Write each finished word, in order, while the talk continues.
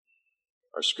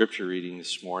Our scripture reading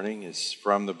this morning is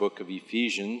from the book of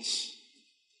Ephesians.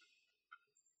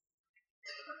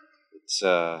 It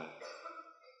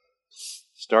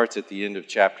starts at the end of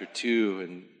chapter 2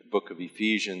 in the book of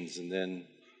Ephesians and then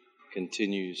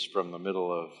continues from the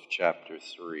middle of chapter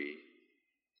 3.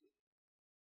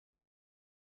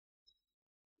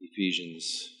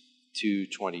 Ephesians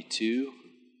 2:22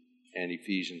 and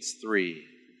Ephesians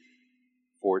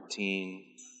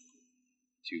 3:14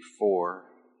 to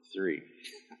 4:3.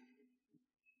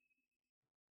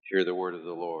 Hear the word of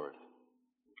the Lord.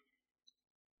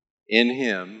 In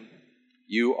him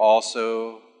you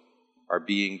also are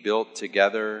being built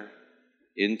together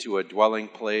into a dwelling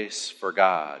place for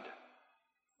God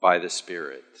by the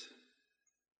Spirit.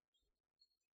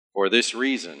 For this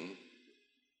reason,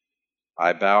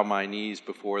 I bow my knees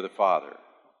before the Father,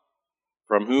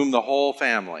 from whom the whole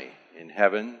family in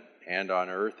heaven and on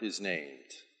earth is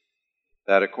named,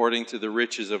 that according to the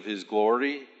riches of his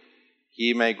glory,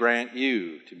 he may grant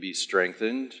you to be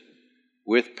strengthened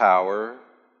with power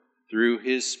through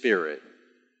his Spirit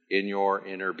in your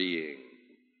inner being,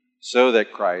 so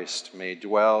that Christ may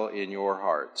dwell in your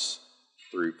hearts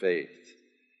through faith,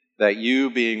 that you,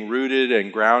 being rooted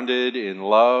and grounded in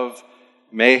love,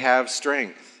 may have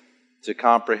strength to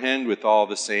comprehend with all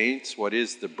the saints what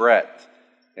is the breadth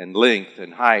and length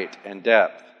and height and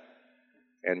depth,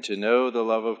 and to know the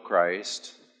love of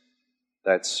Christ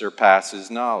that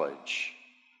surpasses knowledge,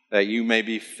 that you may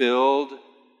be filled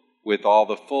with all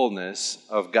the fullness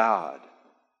of God.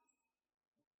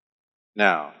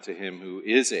 Now, to him who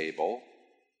is able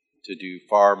to do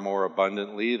far more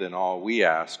abundantly than all we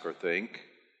ask or think,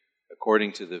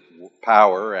 according to the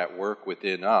power at work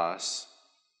within us,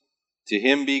 to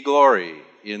him be glory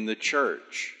in the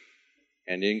church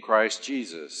and in Christ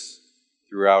Jesus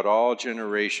throughout all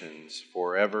generations,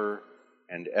 forever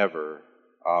and ever.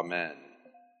 Amen.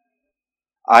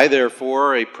 I,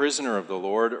 therefore, a prisoner of the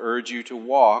Lord, urge you to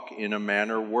walk in a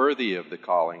manner worthy of the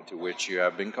calling to which you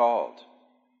have been called,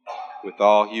 with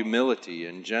all humility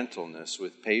and gentleness,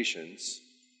 with patience,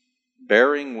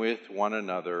 bearing with one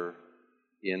another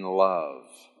in love,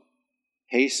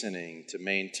 hastening to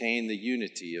maintain the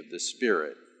unity of the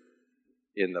Spirit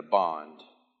in the bond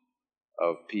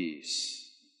of peace.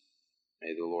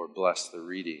 May the Lord bless the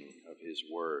reading of his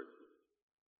word.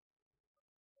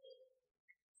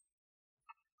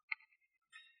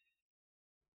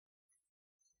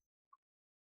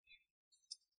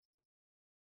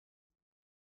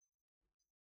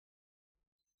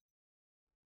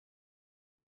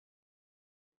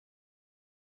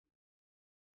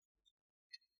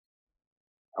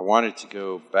 I wanted to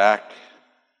go back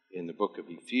in the book of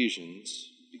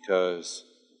Ephesians because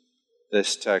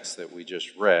this text that we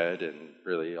just read, and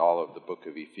really all of the book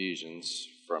of Ephesians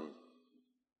from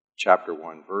chapter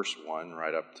 1, verse 1,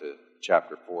 right up to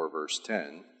chapter 4, verse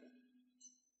 10,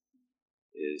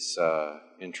 is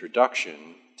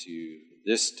introduction to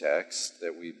this text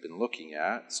that we've been looking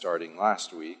at starting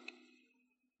last week,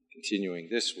 continuing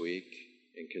this week,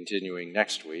 and continuing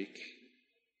next week.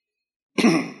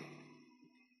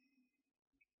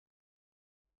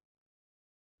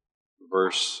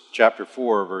 Chapter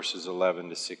 4, verses 11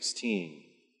 to 16.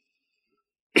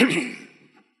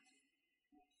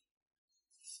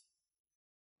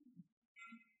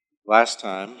 Last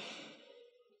time,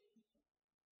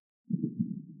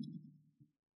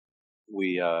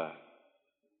 we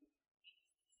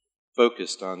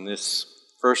focused on this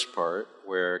first part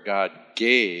where God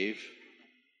gave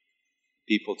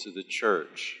people to the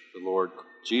church. The Lord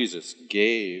Jesus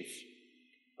gave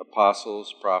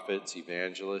apostles, prophets,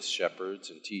 evangelists,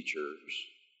 shepherds, and teachers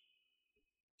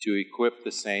to equip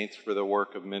the saints for the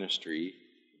work of ministry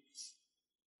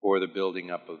for the building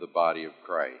up of the body of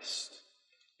Christ.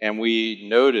 And we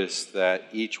notice that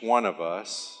each one of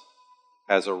us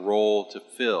has a role to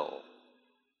fill.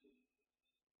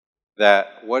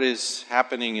 That what is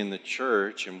happening in the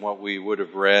church and what we would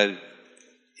have read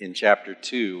in chapter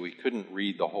 2, we couldn't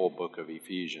read the whole book of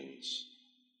Ephesians,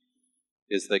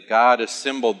 is that God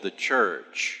assembled the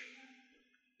church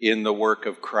in the work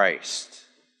of Christ,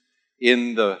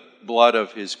 in the blood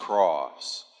of his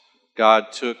cross.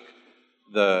 God took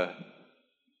the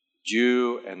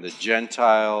Jew and the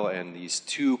Gentile and these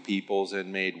two peoples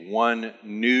and made one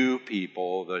new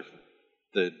people,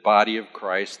 the body of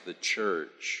Christ, the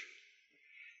church,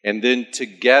 and then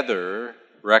together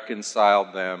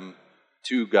reconciled them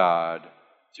to God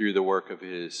through the work of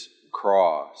his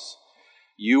cross.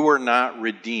 You were not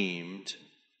redeemed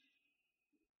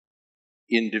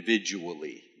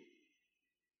individually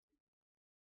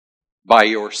by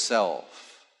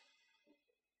yourself.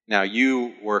 Now,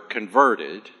 you were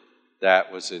converted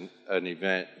that was an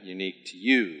event unique to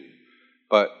you.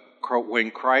 But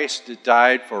when Christ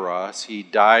died for us, he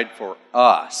died for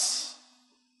us.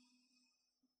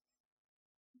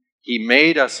 He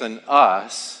made us an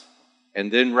us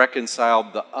and then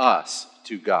reconciled the us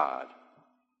to God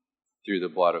through the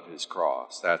blood of his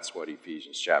cross. That's what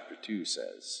Ephesians chapter 2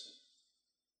 says.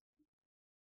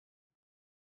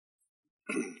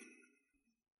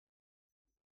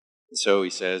 So he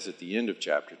says at the end of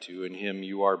chapter 2, in him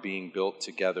you are being built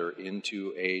together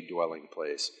into a dwelling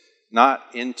place. Not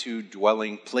into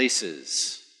dwelling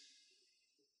places.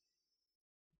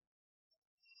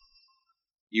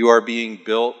 You are being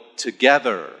built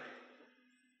together.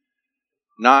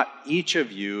 Not each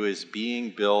of you is being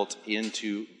built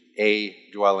into a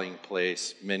dwelling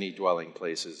place, many dwelling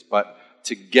places, but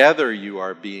together you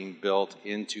are being built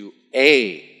into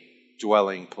a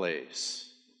dwelling place.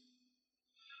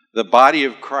 The body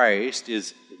of Christ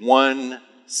is one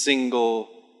single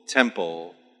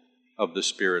temple of the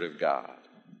Spirit of God.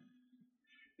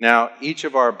 Now, each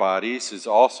of our bodies is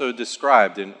also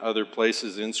described in other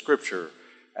places in Scripture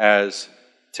as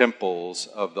temples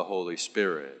of the Holy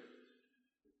Spirit.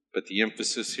 But the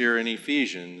emphasis here in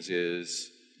Ephesians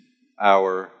is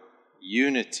our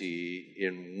unity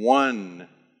in one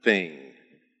thing,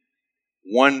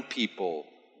 one people,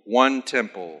 one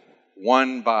temple,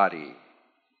 one body,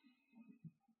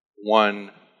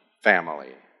 one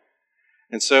family.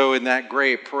 And so in that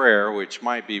great prayer, which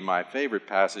might be my favorite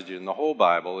passage in the whole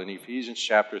Bible, in Ephesians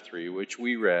chapter 3, which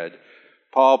we read,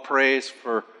 Paul prays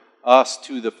for us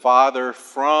to the Father,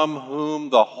 from whom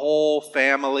the whole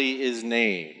family is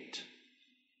named.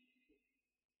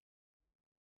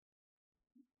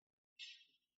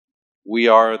 We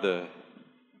are the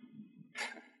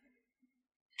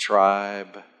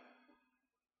tribe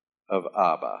of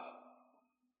Abba,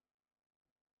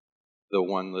 the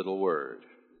one little word.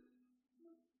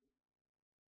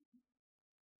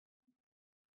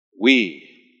 We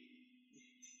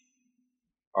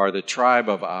are the tribe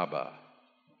of Abba.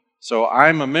 So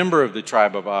I'm a member of the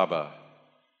tribe of Abba.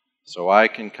 So I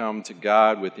can come to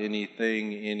God with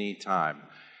anything, anytime.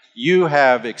 You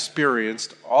have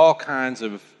experienced all kinds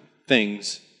of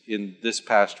things in this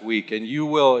past week, and you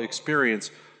will experience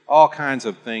all kinds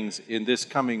of things in this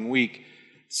coming week.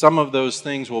 Some of those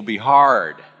things will be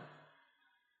hard.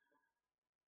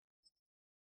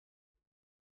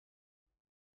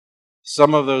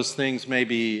 Some of those things may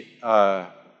be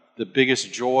the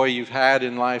biggest joy you've had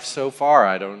in life so far.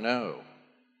 I don't know.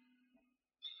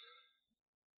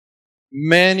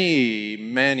 Many,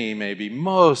 maybe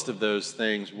most of those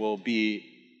things will be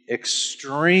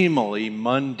extremely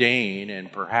mundane and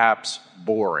perhaps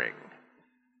boring.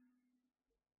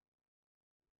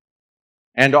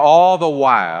 And all the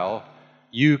while,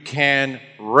 you can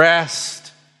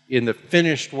rest in the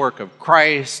finished work of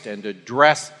Christ and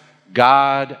address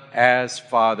God as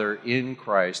Father in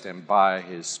Christ and by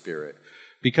his Spirit.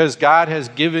 Because God has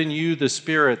given you the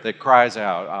Spirit that cries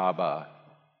out, Abba.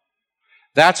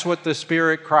 That's what the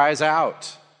Spirit cries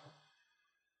out.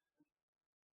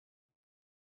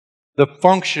 The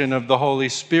function of the Holy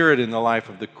Spirit in the life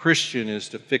of the Christian is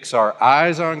to fix our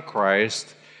eyes on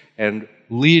Christ and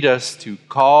lead us to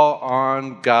call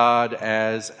on God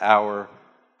as our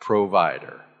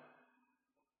provider.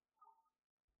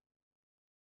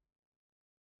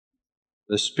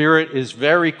 The Spirit is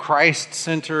very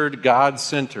Christ-centered,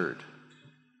 God-centered.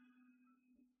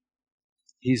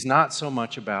 He's not so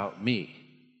much about me,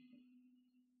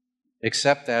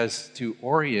 except as to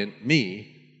orient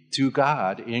me to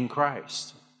God in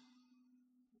Christ.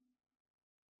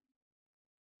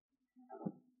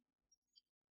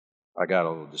 I got a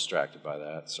little distracted by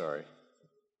that, sorry.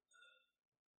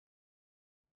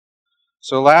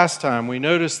 So last time we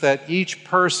noticed that each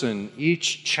person,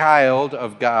 each child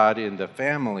of God in the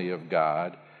family of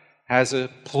God has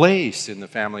a place in the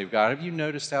family of God. Have you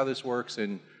noticed how this works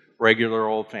in regular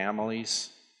old families?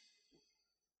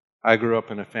 I grew up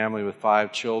in a family with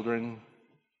 5 children.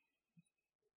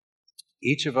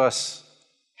 Each of us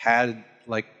had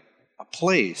like a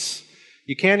place.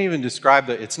 You can't even describe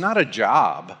that. It's not a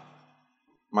job.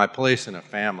 My place in a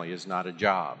family is not a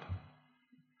job.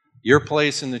 Your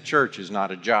place in the church is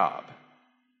not a job.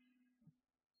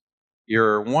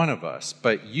 You're one of us,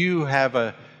 but you have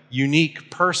a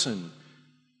unique person,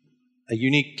 a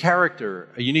unique character,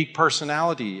 a unique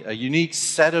personality, a unique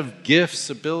set of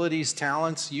gifts, abilities,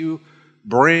 talents. You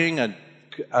bring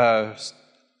a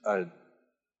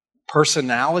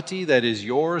personality that is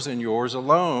yours and yours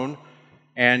alone,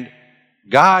 and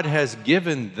God has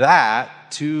given that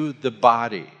to the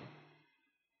body.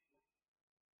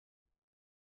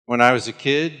 When I was a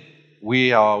kid,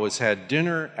 we always had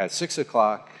dinner at 6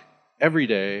 o'clock every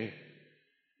day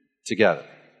together.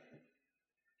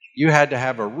 You had to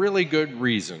have a really good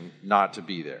reason not to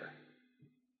be there.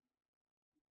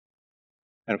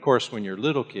 And of course, when you're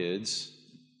little kids,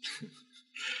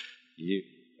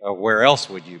 where else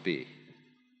would you be?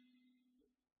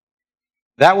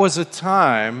 That was a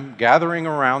time gathering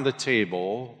around the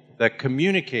table that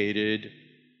communicated,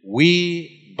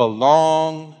 we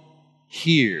belong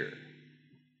here.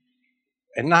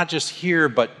 And not just here,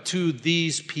 but to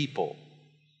these people.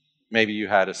 Maybe you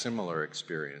had a similar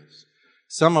experience.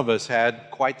 Some of us had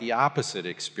quite the opposite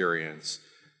experience,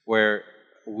 where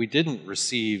we didn't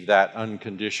receive that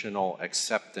unconditional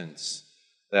acceptance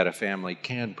that a family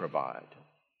can provide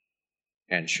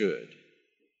and should.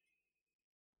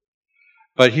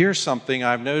 But here's something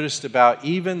I've noticed about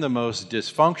even the most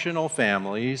dysfunctional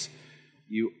families: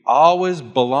 you always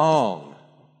belong.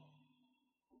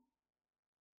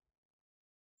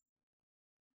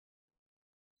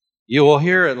 You will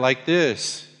hear it like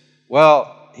this: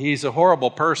 well, he's a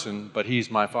horrible person, but he's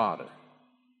my father,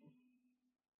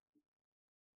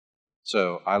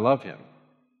 so I love him.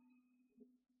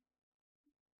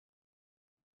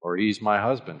 Or he's my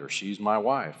husband, or she's my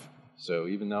wife, so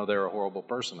even though they're a horrible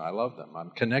person, I love them.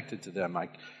 I'm connected to them.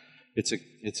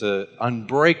 It's a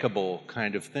unbreakable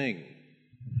kind of thing.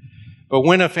 But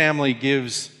when a family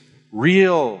gives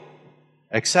real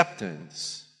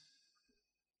acceptance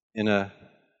in a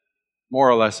more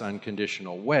or less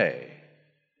unconditional way,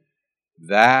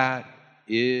 that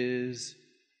is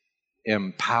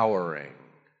empowering.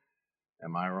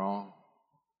 Am I wrong?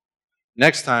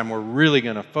 Next time, we're really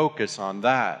going to focus on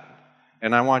that.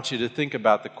 And I want you to think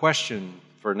about the question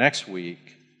for next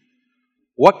week.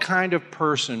 What kind of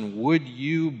person would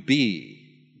you be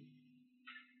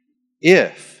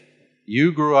if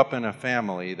you grew up in a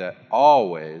family that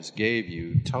always gave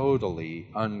you totally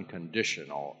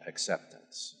unconditional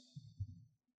acceptance?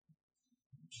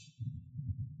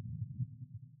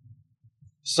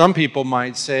 Some people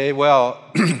might say, well,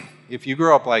 if you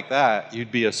grew up like that,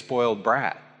 you'd be a spoiled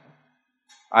brat.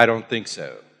 I don't think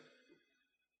so.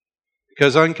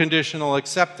 Because unconditional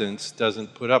acceptance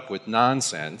doesn't put up with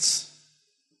nonsense,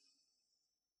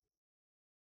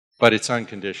 but it's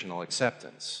unconditional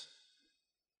acceptance.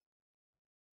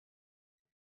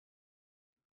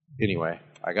 Anyway,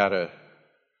 I got to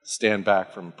stand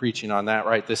back from preaching on that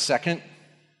right this second,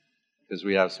 because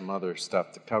we have some other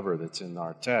stuff to cover that's in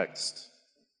our text.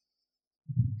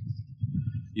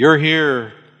 You're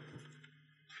here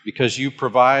because you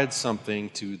provide something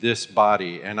to this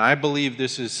body. And I believe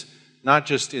this is not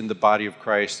just in the body of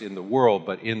Christ in the world,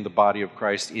 but in the body of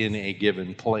Christ in a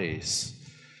given place.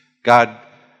 God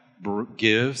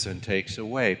gives and takes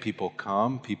away. People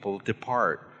come, people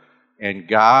depart. And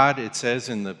God, it says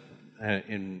in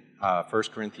 1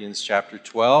 Corinthians chapter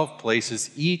 12,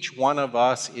 places each one of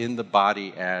us in the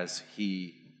body as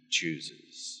He chooses.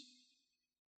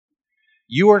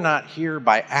 You are not here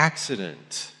by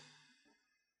accident.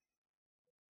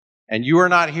 And you are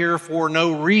not here for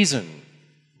no reason.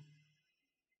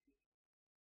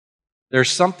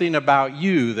 There's something about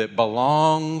you that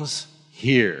belongs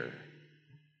here.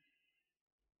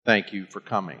 Thank you for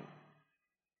coming.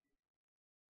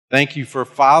 Thank you for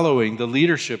following the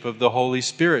leadership of the Holy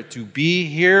Spirit to be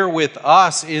here with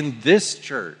us in this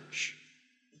church.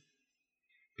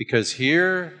 Because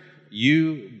here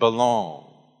you belong.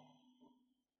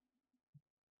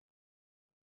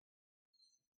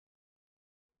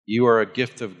 You are a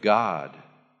gift of God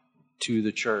to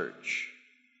the church.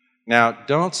 Now,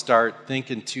 don't start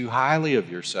thinking too highly of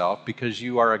yourself because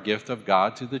you are a gift of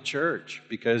God to the church,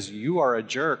 because you are a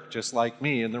jerk just like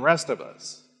me and the rest of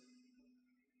us.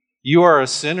 You are a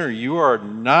sinner. You are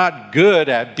not good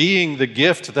at being the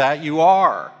gift that you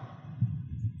are.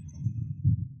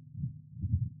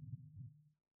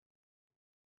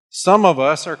 Some of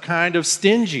us are kind of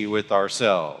stingy with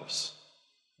ourselves.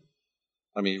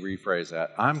 Let me rephrase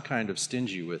that. I'm kind of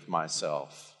stingy with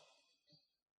myself.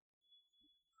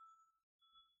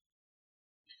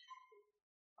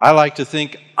 I like to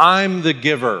think I'm the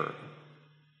giver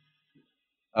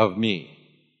of me.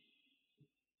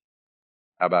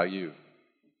 How about you?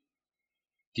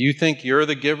 Do you think you're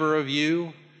the giver of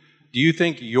you? Do you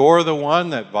think you're the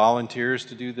one that volunteers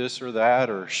to do this or that,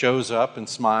 or shows up and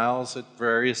smiles at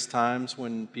various times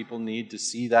when people need to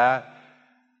see that?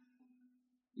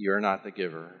 You're not the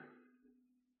giver.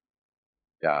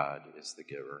 God is the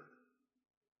giver.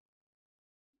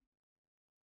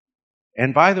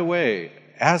 And by the way,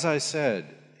 as I said,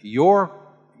 your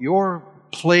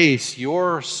place,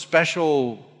 your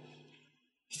special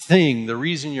thing, the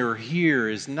reason you're here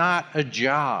is not a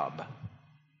job.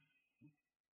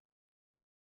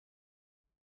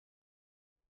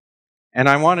 And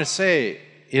I want to say,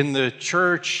 in the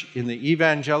church, in the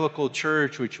evangelical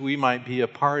church, which we might be a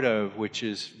part of, which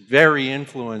is very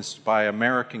influenced by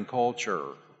American culture,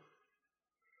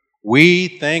 we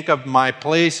think of my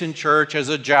place in church as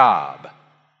a job.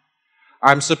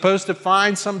 I'm supposed to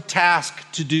find some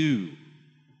task to do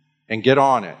and get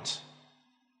on it.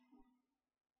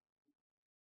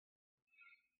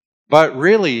 But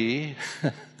really,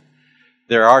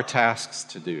 there are tasks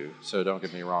to do, so don't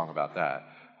get me wrong about that.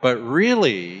 But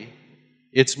really,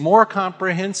 it's more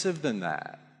comprehensive than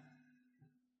that.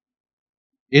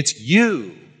 It's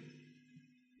you.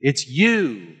 It's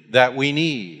you that we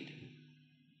need.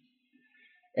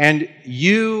 And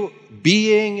you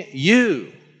being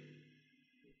you.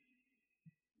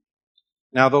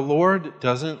 Now, the Lord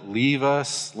doesn't leave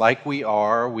us like we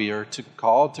are. We are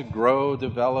called to grow,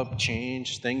 develop,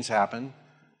 change. Things happen.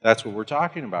 That's what we're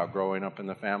talking about, growing up in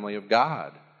the family of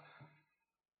God.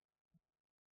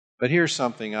 But here's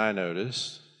something I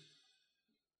noticed.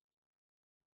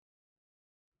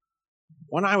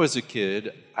 When I was a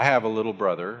kid, I have a little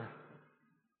brother.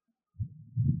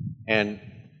 And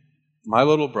my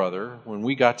little brother, when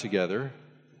we got together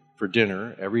for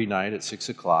dinner every night at 6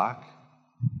 o'clock,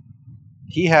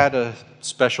 he had a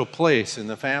special place in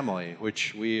the family,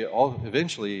 which we all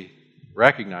eventually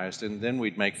recognized, and then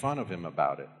we'd make fun of him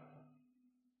about it.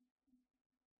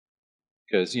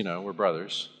 Because, we're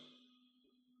brothers.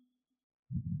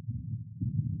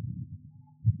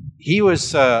 He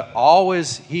was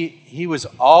always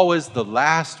the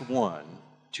last one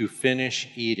to finish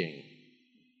eating.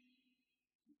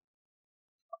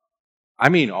 I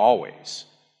mean, always.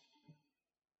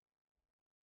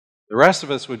 The rest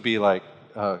of us would be like,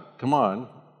 come on.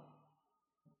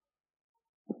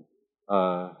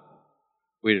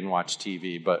 We didn't watch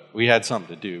TV, but we had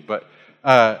something to do. But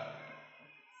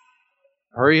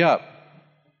hurry up.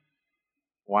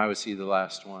 Why was he the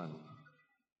last one?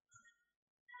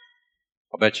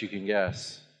 I'll bet you can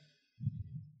guess.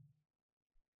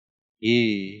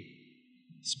 He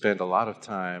spent a lot of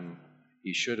time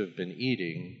he should have been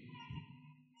eating,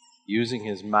 using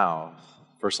his mouth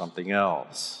for something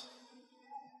else.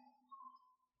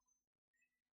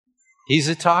 He's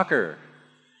a talker.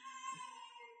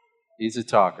 He's a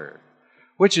talker,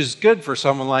 which is good for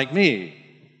someone like me,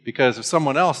 because if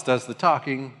someone else does the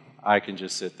talking, I can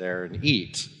just sit there and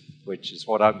eat, which is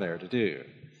what I'm there to do.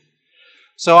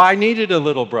 So I needed a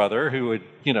little brother who would,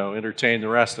 entertain the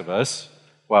rest of us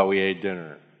while we ate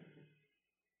dinner.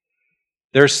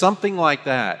 There's something like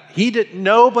that.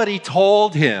 Nobody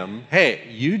told him, hey,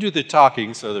 you do the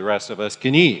talking so the rest of us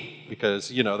can eat, because,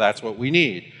 that's what we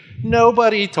need.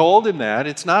 Nobody told him that.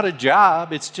 It's not a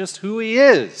job. It's just who he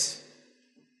is.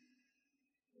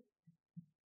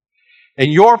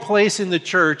 And your place in the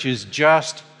church is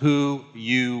just who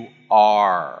you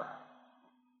are.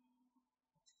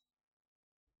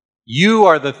 You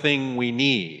are the thing we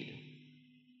need,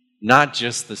 not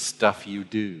just the stuff you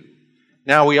do.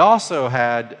 Now, we also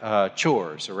had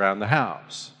chores around the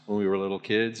house when we were little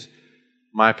kids.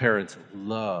 My parents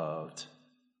loved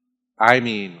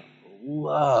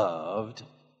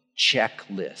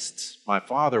checklists. My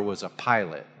father was a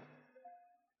pilot.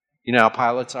 You know how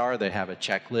pilots are? They have a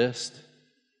checklist.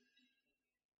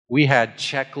 We had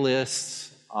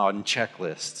checklists on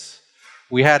checklists.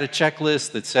 We had a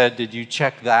checklist that said, did you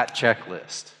check that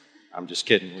checklist? I'm just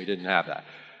kidding, we didn't have that.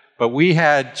 But we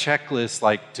had checklists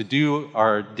like to do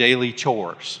our daily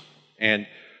chores. And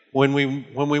when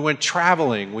we went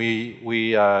traveling,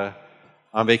 we on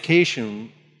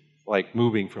vacation, like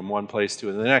moving from one place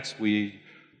to the next, we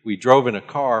drove in a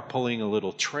car pulling a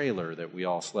little trailer that we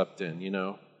all slept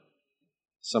in,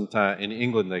 Sometime in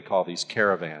England they call these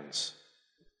caravans.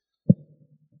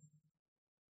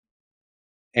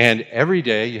 And every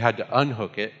day you had to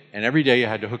unhook it, and every day you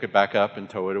had to hook it back up and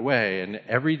tow it away.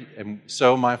 And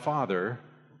so my father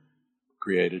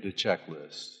created a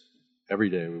checklist. Every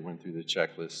day we went through the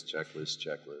checklist.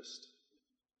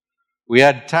 We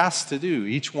had tasks to do.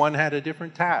 Each one had a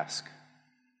different task.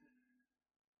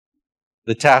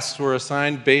 The tasks were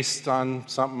assigned based on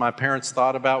something my parents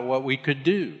thought about what we could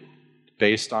do,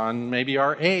 based on maybe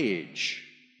our age,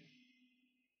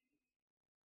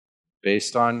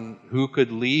 based on who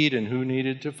could lead and who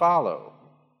needed to follow.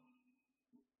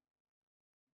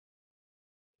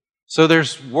 So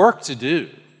there's work to do.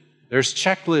 There's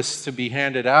checklists to be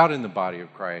handed out in the body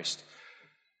of Christ.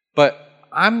 But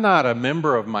I'm not a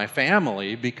member of my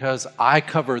family because I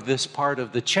cover this part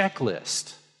of the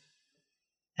checklist.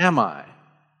 Am I?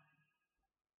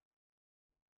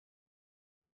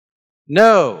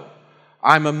 No,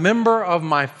 I'm a member of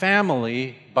my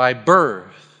family by birth.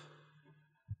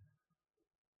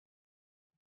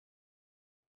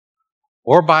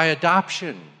 or by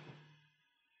adoption.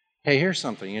 Hey, here's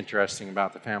something interesting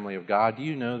about the family of God. Do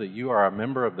you know that you are a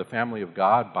member of the family of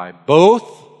God by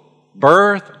both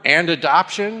birth and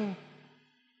adoption?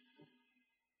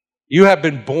 You have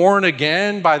been born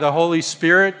again by the Holy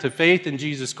Spirit to faith in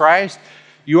Jesus Christ.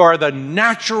 You are the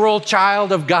natural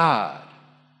child of God.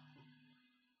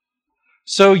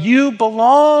 So you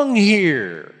belong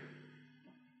here.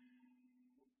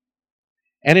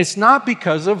 And it's not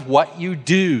because of what you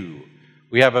do.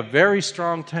 We have a very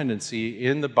strong tendency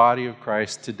in the body of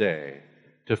Christ today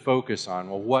to focus on,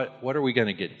 well, what are we going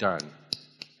to get done?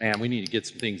 Man, we need to get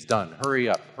some things done. Hurry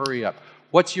up, hurry up.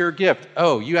 What's your gift?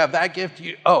 Oh, you have that gift?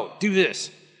 Do this.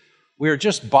 We're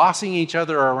just bossing each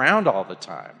other around all the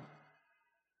time.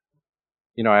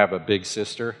 You know, I have a big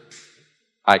sister.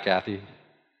 Hi, Kathy.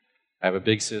 I have a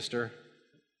big sister.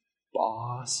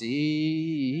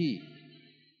 Bossy.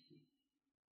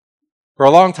 For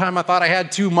a long time, I thought I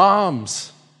had two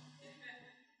moms.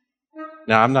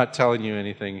 Now, I'm not telling you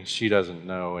anything she doesn't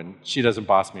know, and she doesn't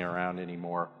boss me around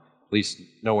anymore, at least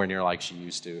nowhere near like she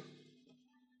used to.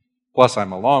 Plus,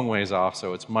 I'm a long ways off,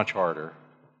 so it's much harder.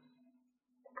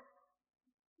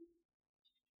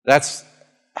 That's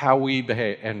how we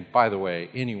behave. And by the way,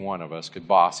 any one of us could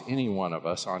boss any one of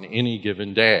us on any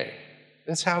given day.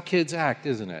 That's how kids act,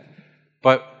 isn't it?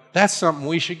 But that's something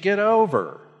we should get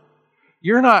over.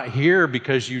 You're not here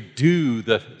because you do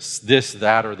this,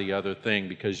 that, or the other thing,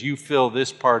 because you fill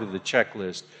this part of the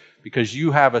checklist, because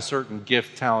you have a certain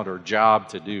gift, talent, or job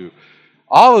to do.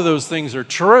 All of those things are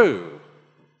true.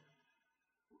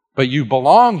 But you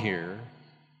belong here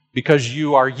because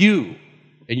you are you,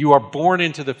 and you are born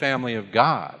into the family of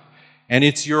God. And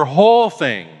it's your whole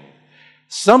thing.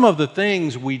 Some of the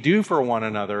things we do for one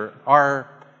another are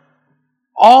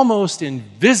almost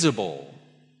invisible.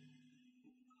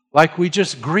 Like we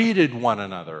just greeted one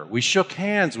another. We shook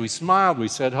hands, we smiled, we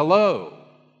said hello.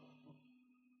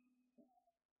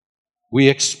 We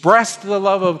expressed the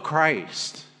love of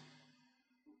Christ.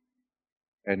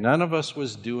 And none of us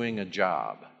was doing a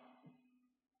job.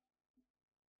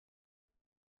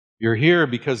 You're here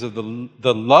because of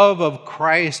the love of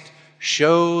Christ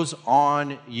shows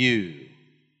on you.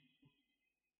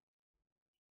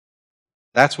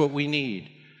 That's what we need.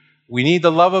 We need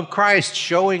the love of Christ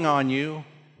showing on you,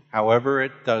 however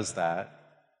it does that.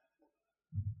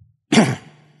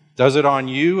 Does it on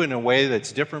you in a way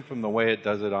that's different from the way it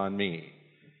does it on me.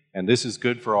 And this is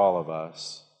good for all of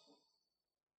us.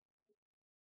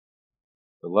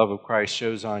 The love of Christ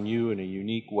shows on you in a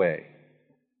unique way.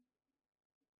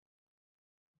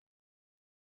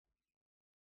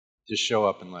 Just show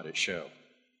up and let it show.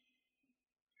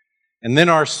 And then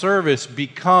our service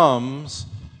becomes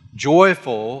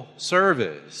joyful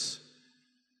service.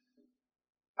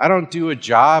 I don't do a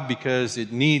job because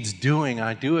it needs doing.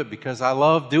 I do it because I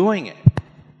love doing it.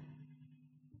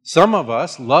 Some of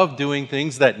us love doing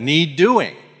things that need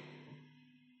doing.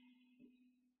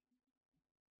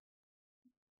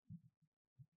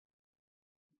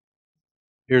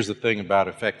 Here's the thing about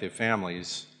effective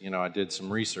families. I did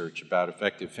some research about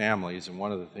effective families, and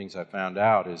one of the things I found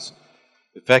out is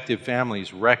effective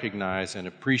families recognize and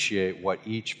appreciate what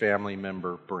each family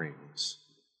member brings.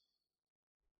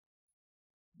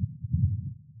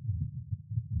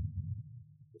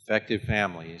 Effective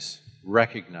families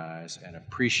recognize and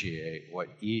appreciate what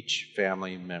each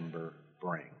family member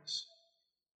brings.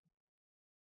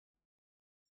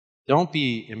 Don't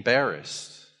be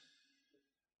embarrassed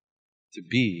to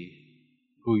be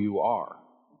who you are.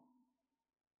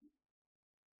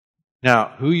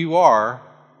 Now, who you are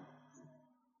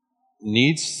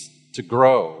needs to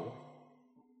grow.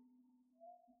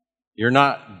 You're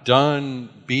not done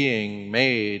being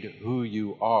made who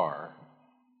you are.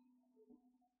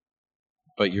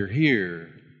 But you're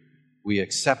here. We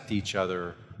accept each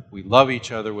other. We love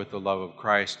each other with the love of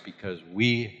Christ because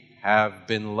we have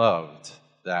been loved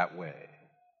that way.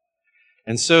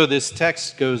 And so this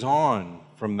text goes on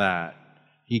from that.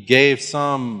 He gave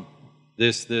some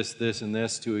this, and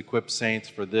this to equip saints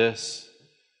for this,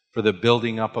 for the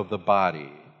building up of the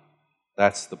body.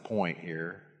 That's the point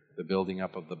here, the building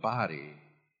up of the body.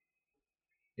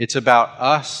 It's about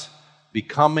us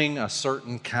becoming a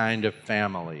certain kind of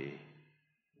family.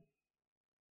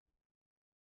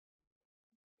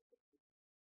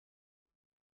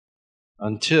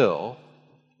 Until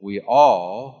we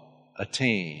all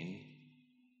attain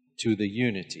to the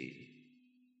unity.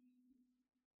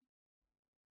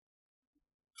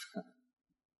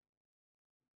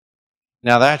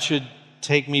 Now that should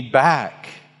take me back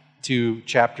to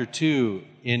chapter 2.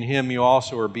 In him you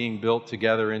also are being built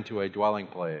together into a dwelling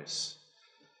place.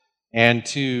 And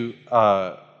to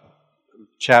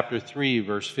chapter 3,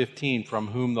 verse 15, from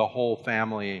whom the whole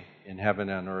family in heaven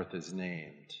and earth is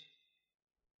named.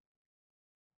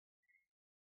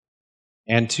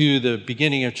 And to the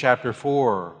beginning of chapter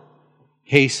 4,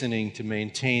 hastening to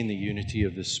maintain the unity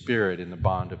of the Spirit in the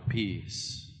bond of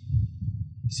peace.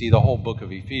 See, the whole book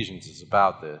of Ephesians is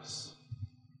about this.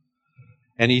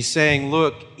 And he's saying,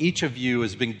 look, each of you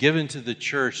has been given to the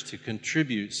church to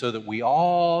contribute so that we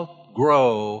all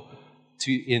grow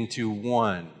into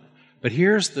one. But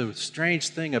here's the strange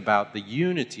thing about the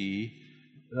unity,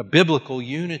 a biblical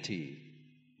unity.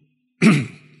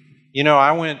 You know,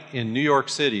 I went in New York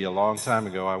City a long time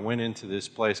ago. I went into this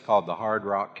place called the Hard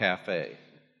Rock Cafe. Did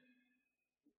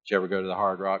you ever go to the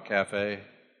Hard Rock Cafe?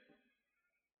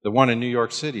 The one in New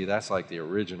York City, that's like the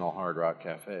original Hard Rock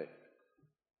Cafe.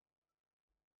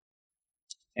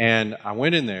 And I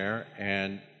went in there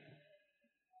and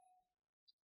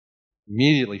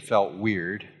immediately felt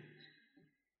weird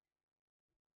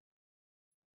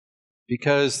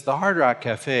because the Hard Rock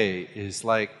Cafe is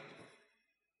like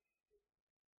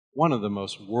one of the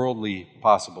most worldly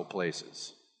possible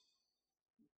places.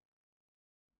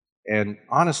 And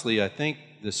honestly, I think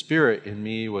the spirit in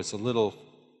me was a little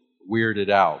weirded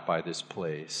out by this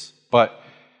place. But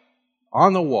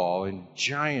on the wall, in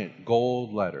giant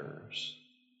gold letters,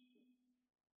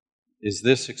 is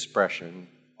this expression,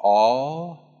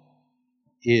 all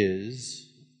is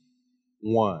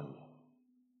one.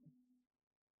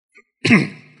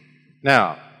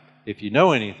 Now, if you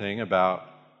know anything about,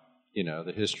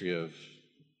 the history of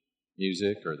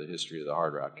music or the history of the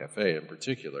Hard Rock Cafe in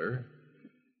particular,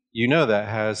 you know that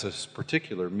has a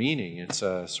particular meaning. It's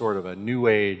a sort of a New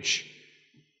Age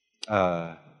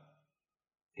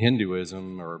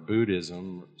Hinduism or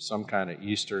Buddhism, some kind of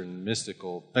Eastern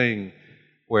mystical thing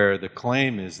where the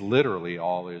claim is literally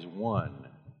all is one.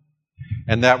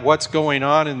 And that what's going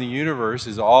on in the universe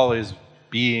is all is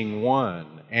being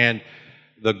one. And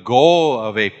the goal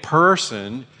of a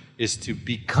person is to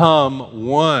become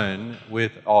one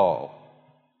with all.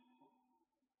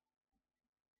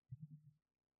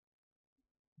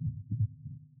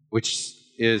 Which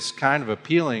is kind of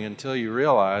appealing until you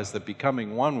realize that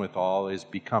becoming one with all is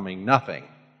becoming nothing.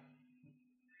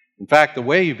 In fact, the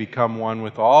way you become one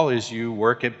with all is you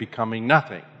work at becoming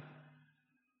nothing.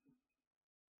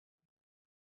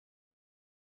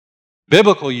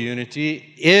 Biblical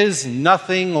unity is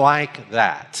nothing like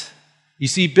that. You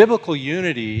see, biblical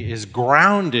unity is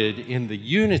grounded in the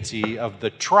unity of the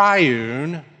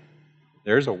triune.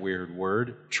 There's a weird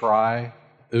word,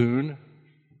 triune,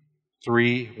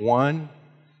 3, 1.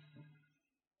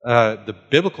 The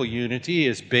biblical unity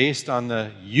is based on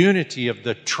the unity of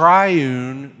the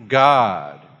triune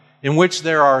God, in which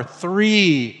there are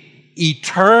 3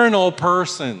 eternal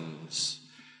persons.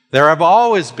 There have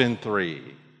always been 3.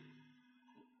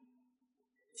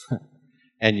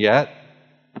 And yet,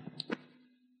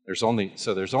 there's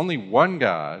only one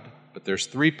God, but there's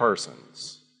 3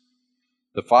 persons.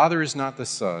 The Father is not the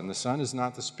Son is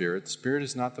not the Spirit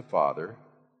is not the Father.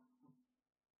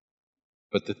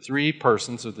 But the 3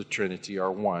 persons of the Trinity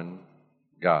are one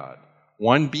God.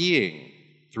 One being,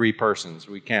 3 persons.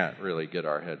 We can't really get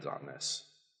our heads on this.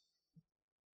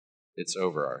 It's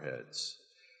over our heads.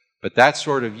 But that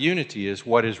sort of unity is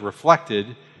what is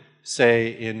reflected,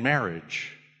 say, in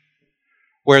marriage,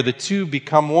 where the 2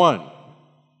 become one.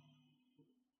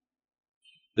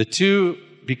 The 2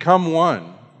 become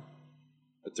one,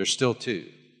 but they're still 2.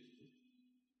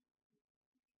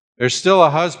 There's still a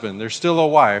husband, there's still a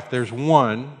wife, there's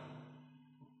one,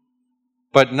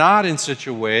 but not in such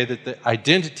a way that the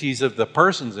identities of the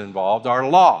persons involved are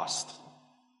lost.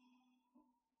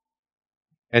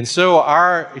 And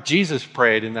so Jesus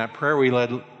prayed in that prayer we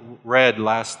read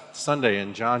last Sunday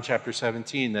in John chapter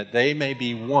 17, that they may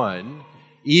be one,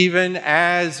 even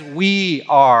as we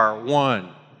are one.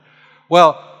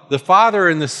 Well, the Father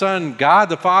and the Son, God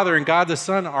the Father and God the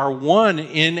Son are one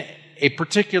in a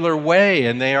particular way,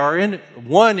 and they are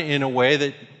one in a way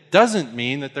that doesn't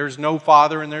mean that there's no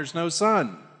Father and there's no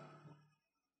Son.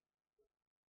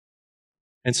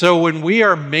 And so when we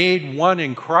are made one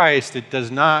in Christ, it does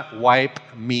not wipe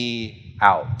me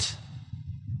out.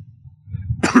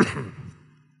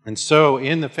 And so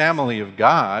in the family of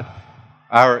God,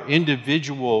 our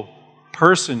individual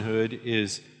personhood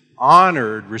is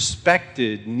honored,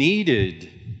 respected, needed,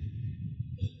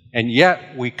 and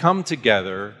yet we come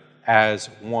together as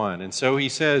one. And so he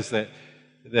says that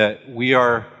we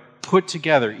are put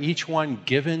together, each one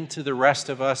given to the rest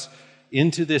of us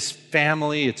into this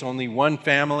family. It's only one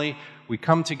family. We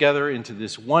come together into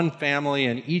this one family,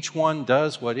 and each one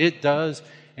does what it does,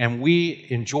 and we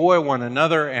enjoy one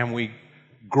another, and we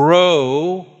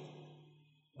grow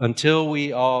until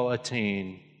we all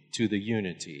attain to the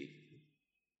unity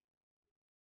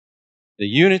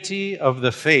of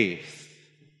the faith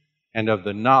and of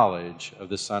the knowledge of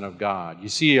the Son of God. You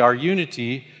see, our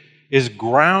unity is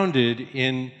grounded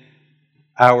in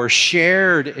our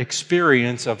shared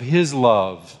experience of His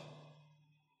love.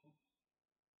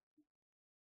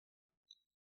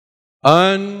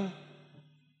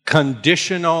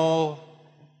 Unconditional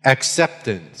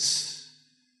acceptance.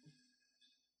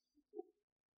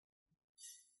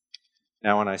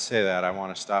 Now, when I say that, I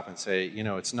want to stop and say,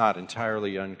 it's not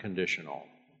entirely unconditional.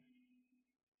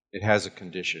 It has a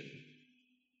condition.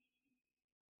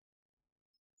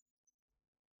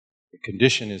 The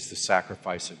condition is the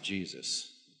sacrifice of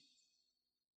Jesus.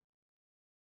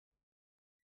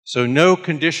 So no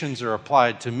conditions are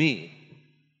applied to me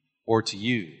or to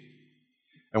you.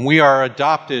 And we are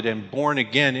adopted and born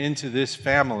again into this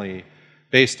family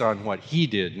based on what He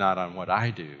did, not on what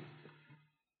I do.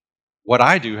 What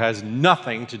I do has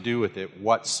nothing to do with it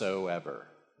whatsoever.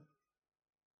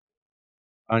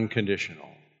 Unconditional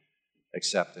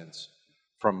acceptance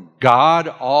from God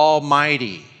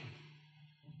Almighty.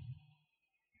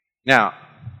 Now,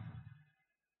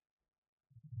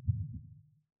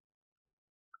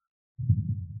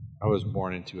 I was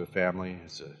born into a family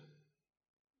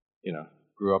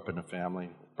grew up in a family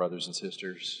with brothers and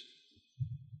sisters.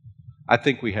 I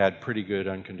think we had pretty good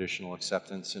unconditional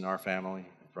acceptance in our family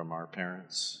from our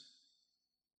parents.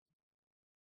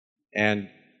 And,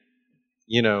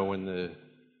 when the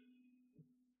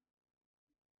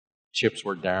chips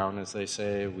were down, as they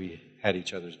say, we had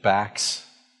each other's backs.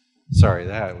 Sorry,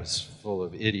 that was full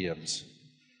of idioms.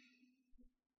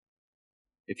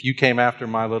 If you came after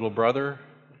my little brother,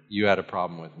 you had a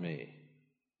problem with me.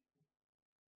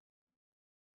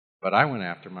 But I went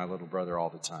after my little brother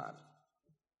all the time.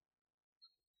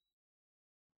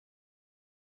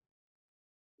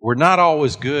 We're not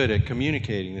always good at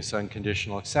communicating this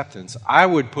unconditional acceptance. I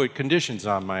would put conditions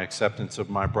on my acceptance of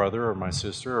my brother or my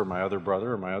sister or my other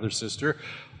brother or my other sister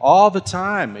all the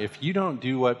time. If you don't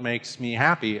do what makes me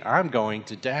happy, I'm going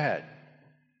to Dad.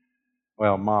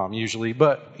 Well, Mom usually,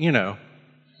 but, I'm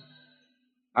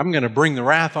going to bring the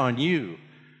wrath on you.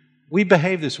 We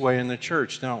behave this way in the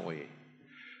church, don't we?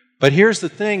 But here's the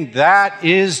thing, that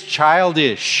is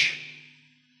childish.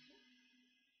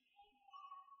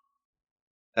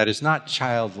 That is not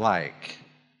childlike.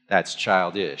 That's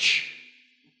childish.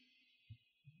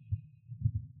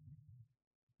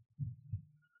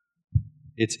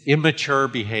 It's immature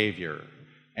behavior.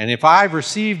 And if I've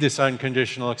received this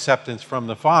unconditional acceptance from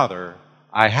the Father,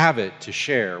 I have it to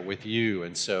share with you.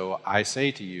 And so I say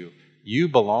to you, you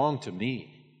belong to me.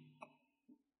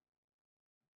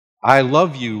 I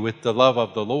love you with the love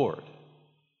of the Lord.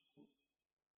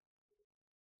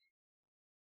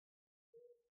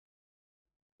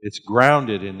 It's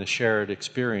grounded in the shared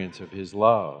experience of His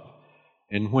love.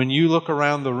 And when you look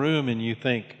around the room and you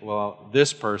think, well,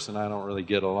 this person, I don't really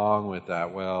get along with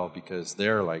that well because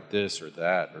they're like this or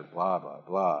that or blah, blah,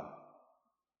 blah.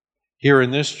 Here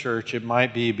in this church, it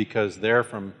might be because they're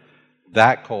from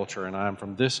that culture and I'm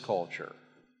from this culture.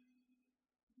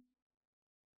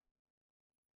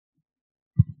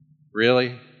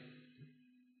 Really?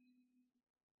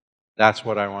 That's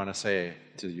what I want to say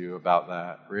to you about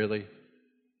that. Really?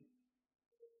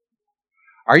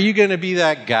 Are you going to be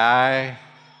that guy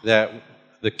that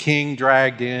the king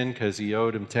dragged in because he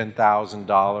owed him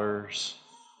 $10,000?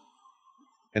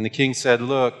 And the king said,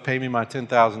 look, pay me my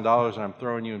 $10,000 and I'm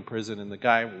throwing you in prison. And the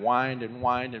guy whined and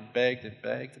begged and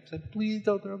said, please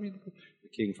don't throw me in prison. The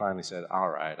king finally said, all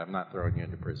right, I'm not throwing you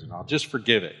into prison. I'll just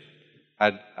forgive it.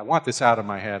 I want this out of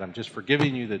my head. I'm just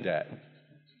forgiving you the debt.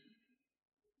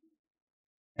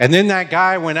 And then that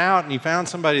guy went out and he found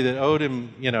somebody that owed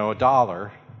him,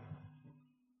 $1.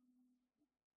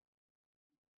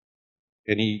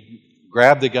 And he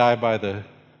grabbed the guy by the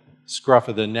scruff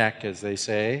of the neck, as they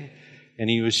say, and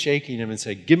he was shaking him and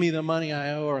said, give me the money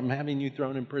I owe or I'm having you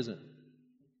thrown in prison.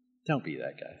 Don't be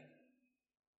that guy.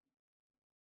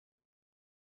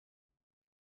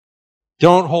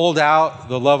 Don't hold out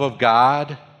the love of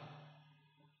God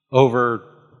over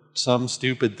some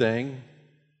stupid thing.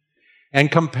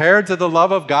 And compared to the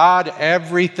love of God,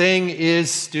 everything is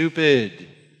stupid.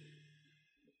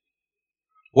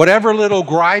 Whatever little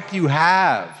gripe you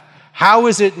have, how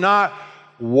is it not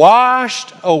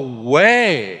washed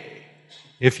away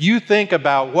if you think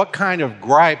about what kind of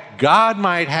gripe God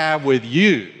might have with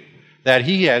you that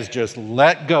He has just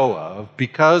let go of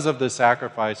because of the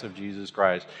sacrifice of Jesus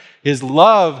Christ? His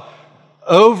love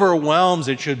overwhelms.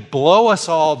 It should blow us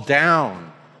all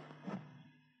down.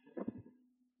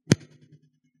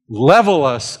 Level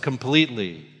us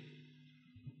completely.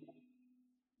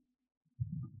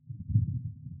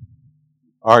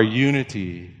 Our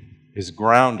unity is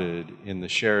grounded in the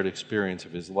shared experience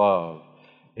of His love.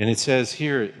 And it says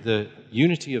here, the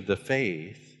unity of the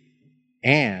faith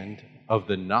and of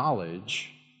the knowledge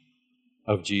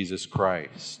of Jesus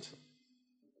Christ.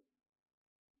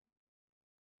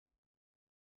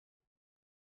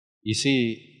 You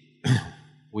see,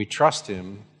 we trust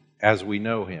Him as we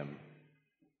know Him.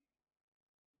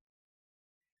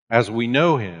 As we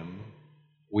know Him,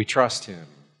 we trust Him.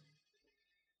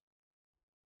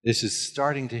 This is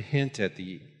starting to hint at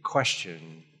the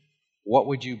question, what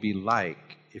would you be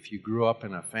like if you grew up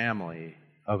in a family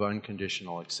of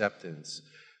unconditional acceptance?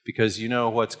 Because you know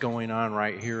what's going on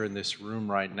right here in this room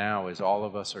right now is all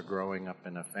of us are growing up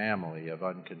in a family of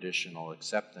unconditional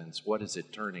acceptance. What is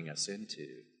it turning us into?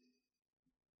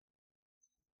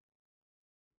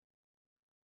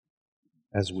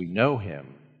 As we know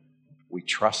Him, we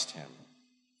trust Him.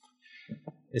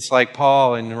 It's like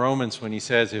Paul in Romans when he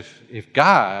says, if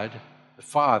God, the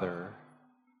Father,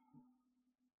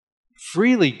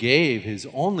 freely gave His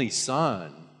only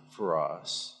Son for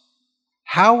us,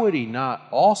 how would He not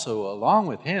also, along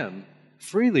with Him,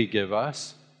 freely give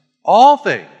us all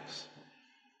things?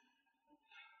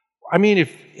 I mean,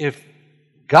 if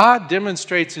God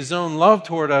demonstrates His own love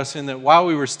toward us in that while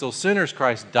we were still sinners,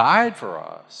 Christ died for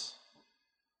us,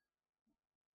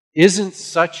 isn't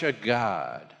such a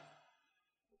God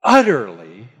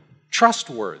utterly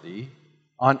trustworthy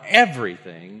on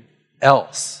everything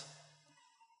else?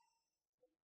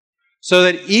 So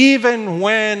that even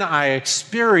when I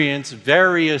experience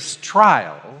various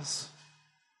trials,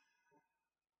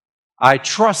 I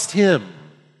trust Him.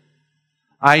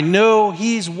 I know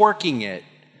He's working it.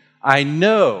 I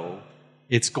know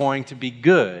it's going to be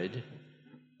good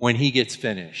when He gets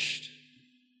finished.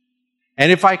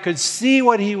 And if I could see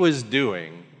what He was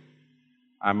doing,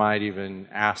 I might even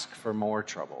ask for more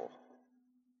trouble.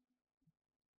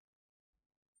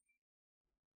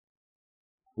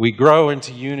 We grow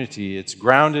into unity. It's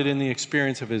grounded in the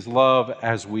experience of His love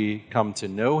as we come to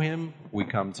know Him, we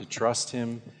come to trust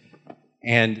Him,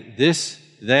 and this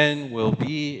then will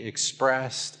be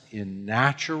expressed in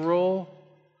natural,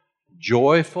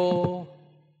 joyful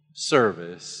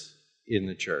service in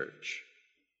the church.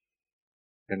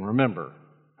 And remember,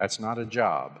 that's not a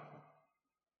job.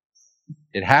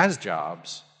 It has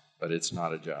jobs, but it's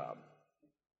not a job.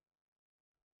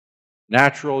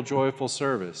 Natural, joyful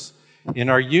service. In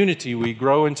our unity, we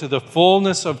grow into the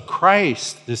fullness of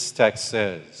Christ, this text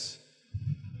says,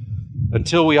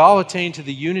 until we all attain to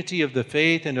the unity of the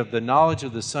faith and of the knowledge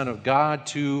of the Son of God,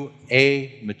 to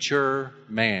a mature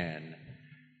man.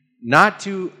 Not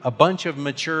to a bunch of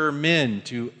mature men,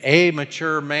 to a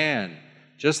mature man.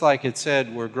 Just like it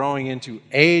said, we're growing into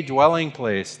a dwelling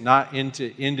place, not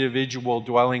into individual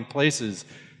dwelling places.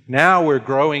 Now we're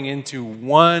growing into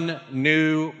one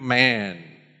new man.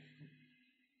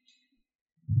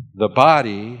 The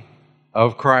body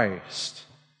of Christ.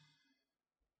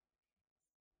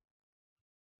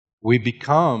 We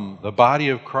become the body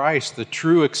of Christ, the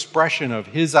true expression of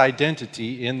His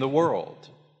identity in the world.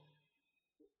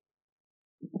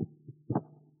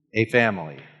 A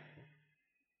family.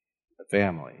 A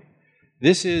family.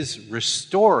 This is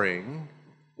restoring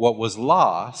what was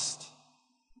lost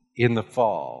in the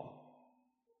fall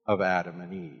of Adam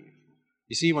and Eve.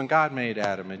 You see, when God made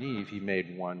Adam and Eve, He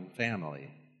made one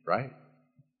family, right?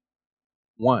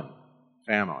 One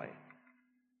family.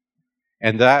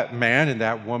 And that man and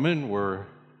that woman were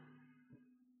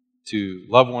to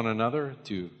love one another,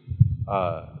 to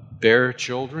bear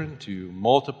children, to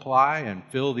multiply and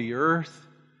fill the earth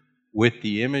with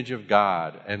the image of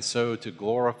God, and so to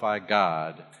glorify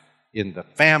God in the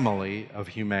family of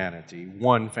humanity,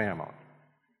 one family.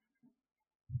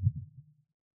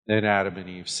 Then Adam and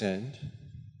Eve sinned,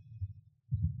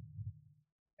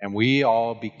 and we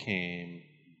all became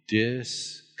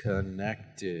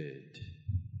disconnected.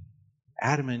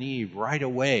 Adam and Eve, right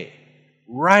away,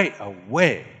 what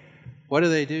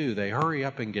do? They hurry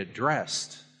up and get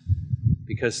dressed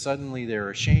because suddenly they're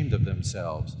ashamed of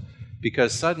themselves.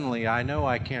 Because suddenly I know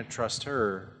I can't trust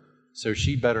her, so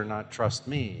she better not trust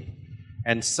me.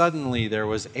 And suddenly there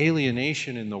was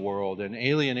alienation in the world, and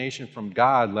alienation from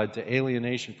God led to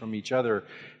alienation from each other.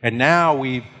 And now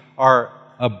we are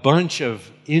a bunch of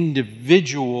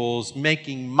individuals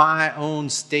making my own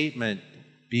statement.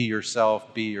 Be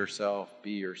yourself, be yourself,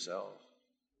 be yourself.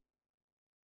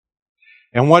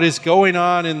 And what is going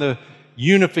on in the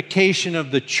unification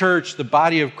of the church, the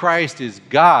body of Christ, is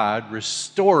God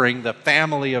restoring the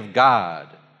family of God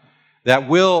that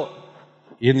will,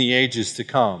 in the ages to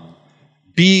come,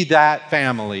 be that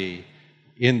family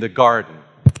in the garden.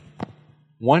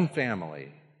 One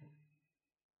family.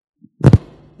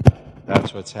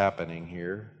 That's what's happening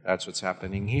here. That's what's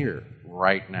happening here,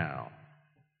 right now.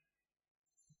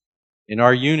 In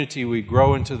our unity, we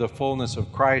grow into the fullness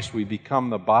of Christ. We become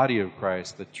the body of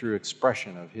Christ, the true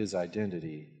expression of His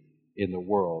identity in the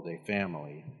world, a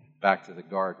family. Back to the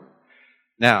garden.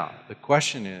 Now, the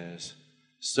question is,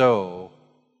 so,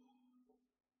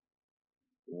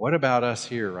 what about us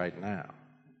here right now?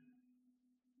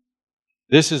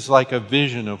 This is like a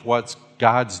vision of what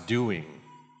God's doing.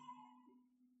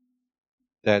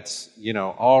 That's,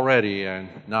 already and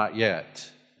not yet.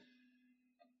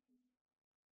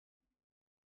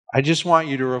 I just want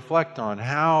you to reflect on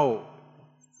how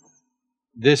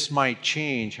this might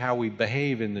change how we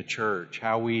behave in the church,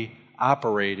 how we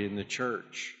operate in the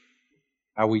church,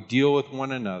 how we deal with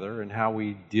one another, and how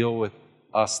we deal with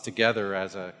us together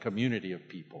as a community of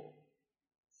people.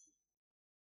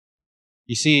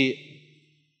 You see,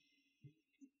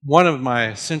 one of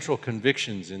my central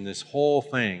convictions in this whole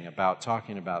thing about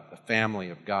talking about the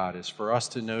family of God is for us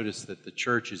to notice that the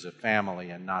church is a family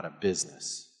and not a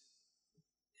business.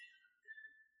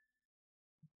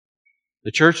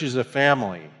 The church is a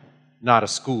family, not a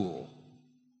school,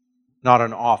 not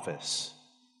an office,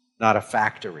 not a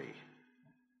factory.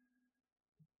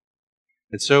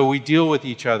 And so we deal with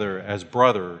each other as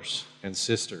brothers and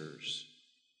sisters,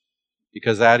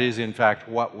 because that is, in fact,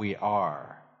 what we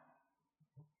are.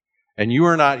 And you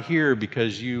are not here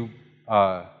because we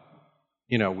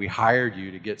hired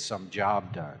you to get some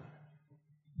job done.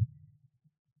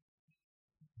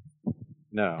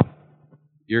 No.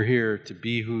 You're here to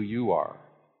be who you are.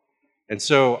 And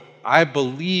so I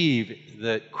believe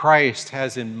that Christ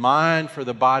has in mind for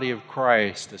the body of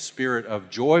Christ a spirit of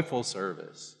joyful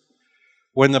service.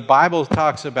 When the Bible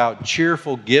talks about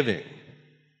cheerful giving,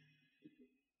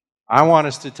 I want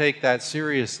us to take that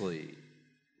seriously.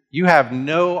 You have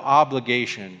no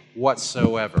obligation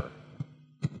whatsoever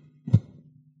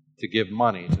to give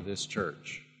money to this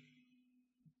church.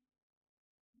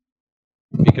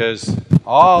 Because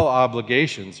all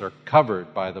obligations are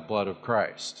covered by the blood of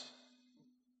Christ.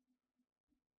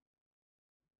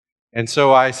 And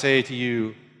so I say to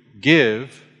you,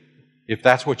 give if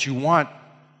that's what you want.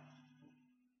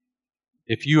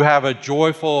 If you have a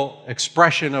joyful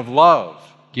expression of love,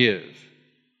 give.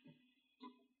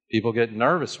 People get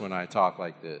nervous when I talk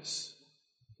like this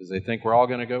because they think we're all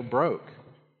going to go broke.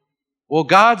 Well,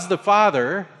 God's the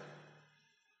Father.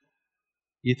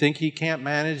 You think He can't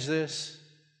manage this?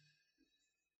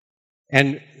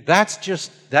 And that's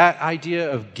just that idea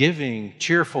of giving,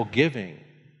 cheerful giving,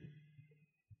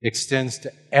 extends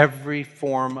to every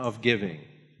form of giving.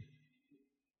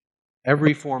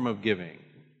 Every form of giving.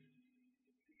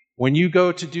 When you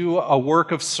go to do a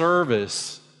work of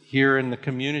service here in the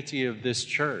community of this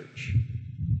church,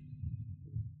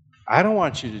 I don't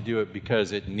want you to do it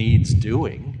because it needs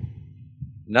doing.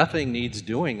 Nothing needs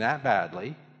doing that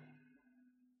badly.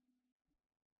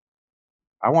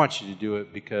 I want you to do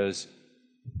it because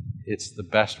it's the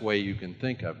best way you can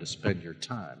think of to spend your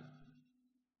time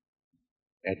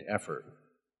and effort.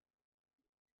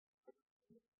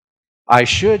 I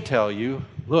should tell you,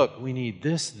 look, we need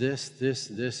this,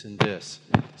 and this.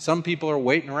 Some people are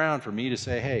waiting around for me to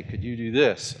say, hey, could you do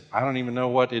this? I don't even know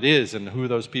what it is and who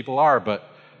those people are, but,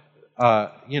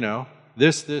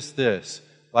 this.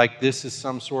 Like this is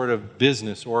some sort of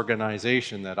business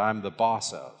organization that I'm the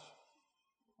boss of.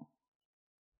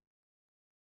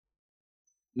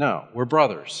 No, we're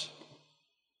brothers.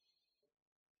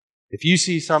 If you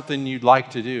see something you'd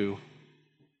like to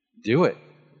do it.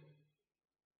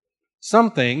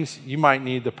 Some things you might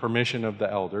need the permission of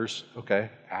the elders. Okay,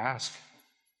 ask.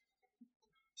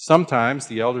 Sometimes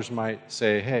the elders might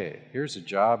say, hey, here's a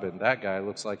job and that guy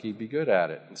looks like he'd be good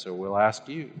at it. And so we'll ask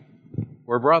you.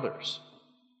 We're brothers.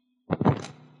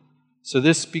 So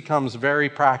this becomes very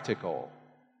practical.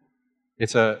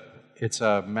 It's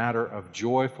a matter of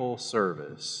joyful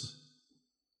service.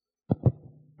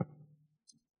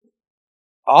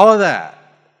 All of that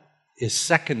is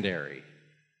secondary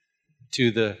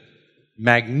to the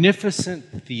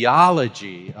magnificent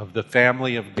theology of the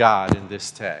family of God in this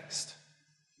text.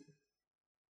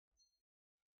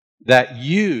 That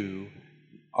you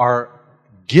are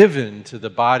given to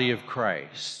the body of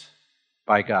Christ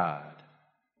by God.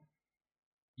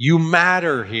 You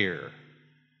matter here.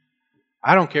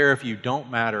 I don't care if you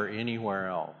don't matter anywhere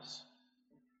else.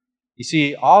 You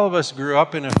see, all of us grew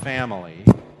up in a family,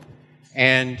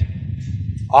 and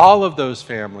all of those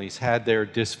families had their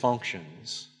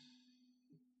dysfunctions.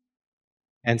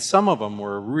 And some of them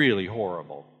were really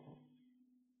horrible.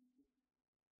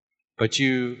 But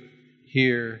you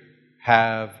here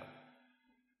have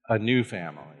a new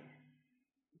family,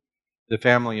 the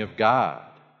family of God.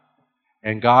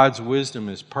 And God's wisdom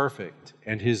is perfect,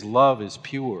 and His love is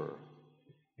pure.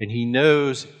 And He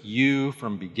knows you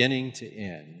from beginning to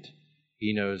end.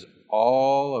 He knows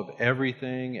all of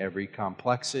everything, every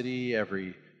complexity,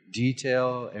 every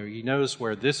detail. And He knows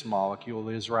where this molecule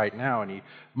is right now, and He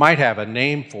might have a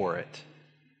name for it.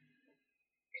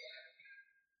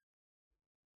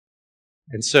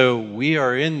 And so we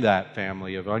are in that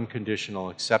family of unconditional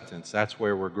acceptance. That's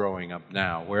where we're growing up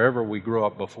now. Wherever we grew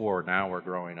up before, now we're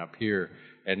growing up here.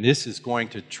 And this is going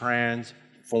to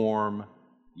transform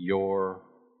your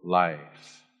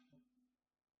life.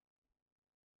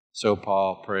 So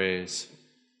Paul prays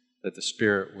that the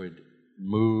Spirit would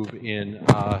move in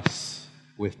us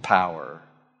with power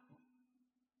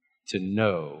to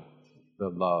know the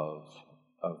love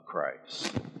of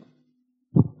Christ.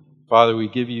 Father, we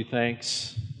give you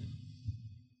thanks.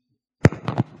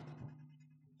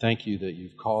 Thank you that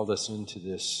you've called us into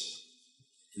this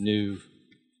new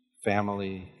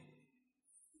family.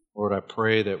 Lord, I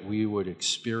pray that we would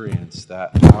experience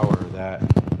that power, that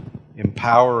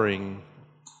empowering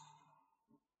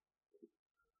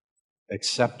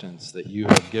acceptance that you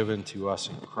have given to us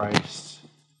in Christ.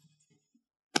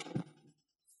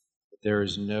 There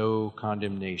is no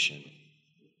condemnation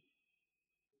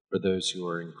for those who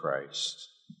are in Christ.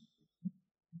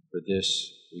 For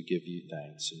this we give you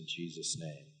thanks in Jesus'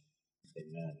 name.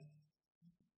 Amen.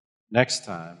 Next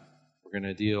time, we're going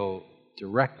to deal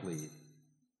directly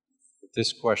with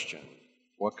this question.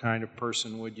 What kind of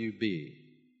person would you be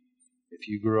if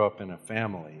you grew up in a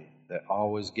family that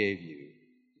always gave you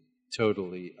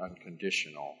totally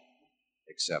unconditional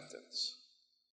acceptance?